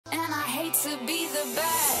to be the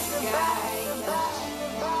bad guy.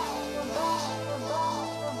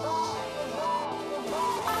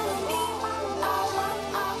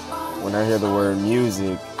 When I hear the word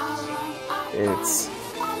music, it's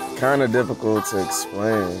kind of difficult to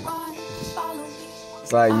explain.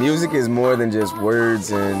 It's like music is more than just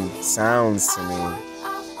words and sounds to me.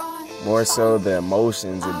 More so the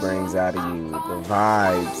emotions it brings out of you, the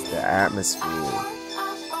vibes, the atmosphere.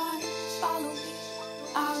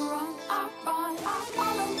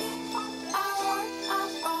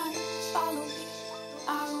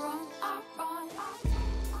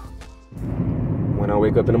 When I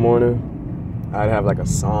wake up in the morning, I'd have like a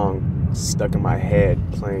song stuck in my head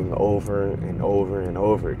playing over and over and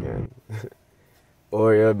over again.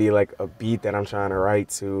 Or it'll be like a beat that I'm trying to write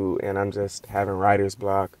to and I'm just having writer's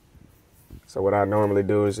block. So what I normally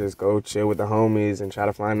do is just go chill with the homies and try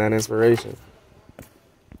to find that inspiration.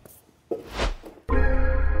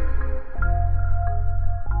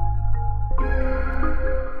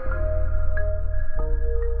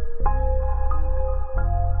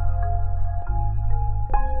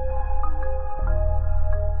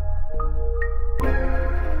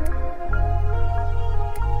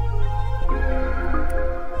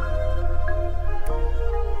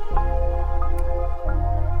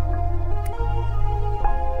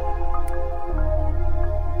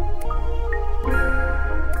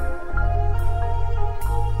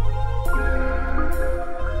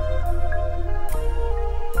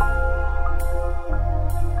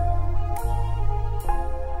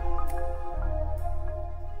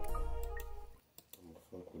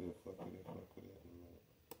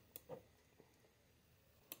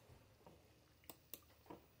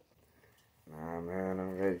 Nah, man,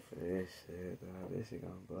 I'm ready for this shit, dog. This shit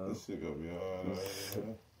gonna blow. This shit gonna be hard.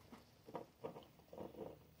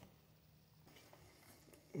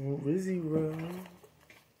 Rizzy, bro.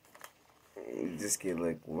 You just get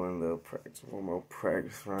like one more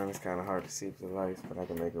practice run. It's kind of hard to see through the lights, but I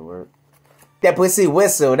can make it work. That pussy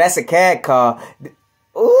whistle, that's a cat call.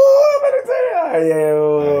 Ooh, I'm gonna tell you.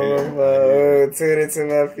 Yeah, tune into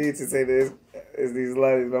my feet to say this. It's these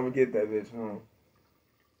lights. I'm gonna get that bitch home.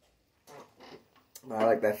 I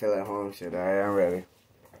like that feel at home shit. Alright, I'm ready.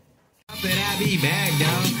 But I be back,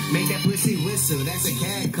 dog. Make that pussy whistle, that's a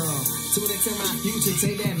cat call. Tune into my future,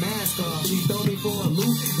 take that mask off. You throw me for a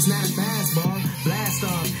loop, it's not a fastball. Blast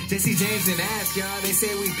off, Jesse James and ask y'all. They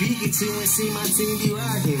say we Pikachu and see my team be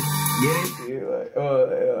rocking. Get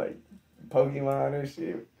it? Like Pokemon and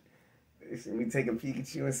shit. They see me take a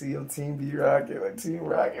Pikachu and see your team be rocking. Like Team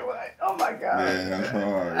Rocket, like, oh my god. Yeah, that's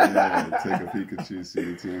hard. Yeah, take a Pikachu, see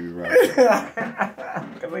your team be rocking.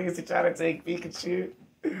 Cause I used to try to take Pikachu.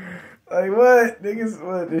 Like what? Niggas,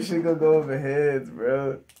 what? This shit gonna go over heads,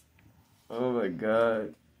 bro. Oh my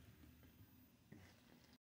god.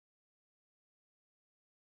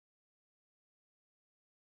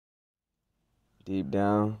 Deep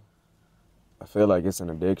down, I feel like it's an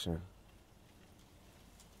addiction.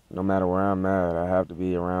 No matter where I'm at, I have to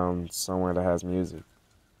be around somewhere that has music.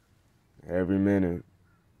 Every minute,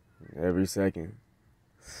 every second.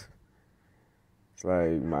 It's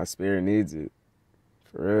like my spirit needs it.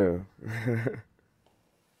 For real.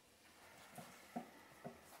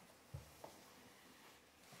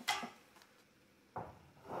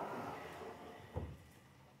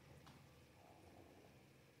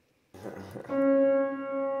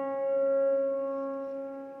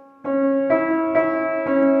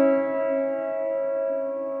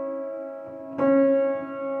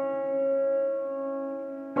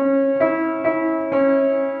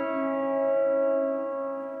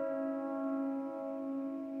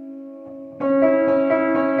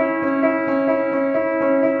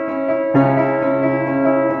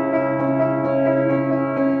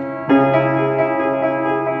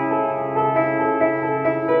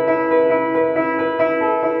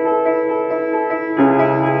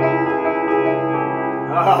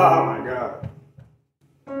 Oh my god.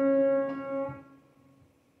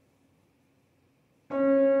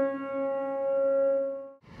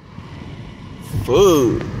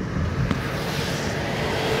 Food.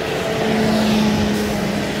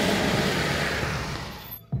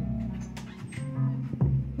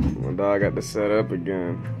 My dog got to set up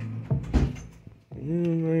again.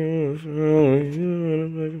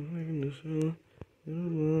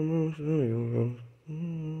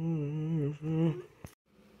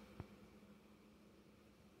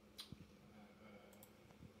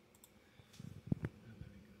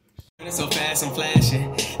 So fast I'm flashing,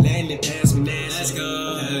 letting it pass me now. Let's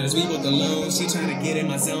go. Cause we both alone, she trying to get in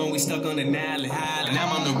my zone. We stuck on the Nile and I'm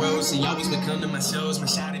on the road. She always would come to my shows, my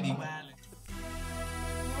shot to be wild.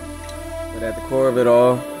 But at the core of it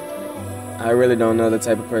all, I really don't know the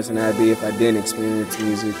type of person I'd be if I didn't experience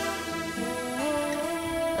music.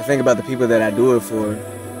 I think about the people that I do it for,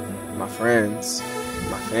 my friends,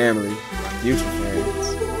 my family, my future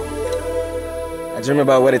friends. I dream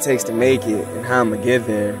about what it takes to make it and how I'm gonna get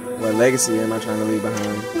there. What legacy am I trying to leave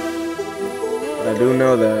behind? But I do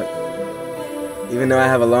know that even though I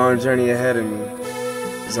have a long journey ahead of me,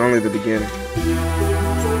 it's only the beginning.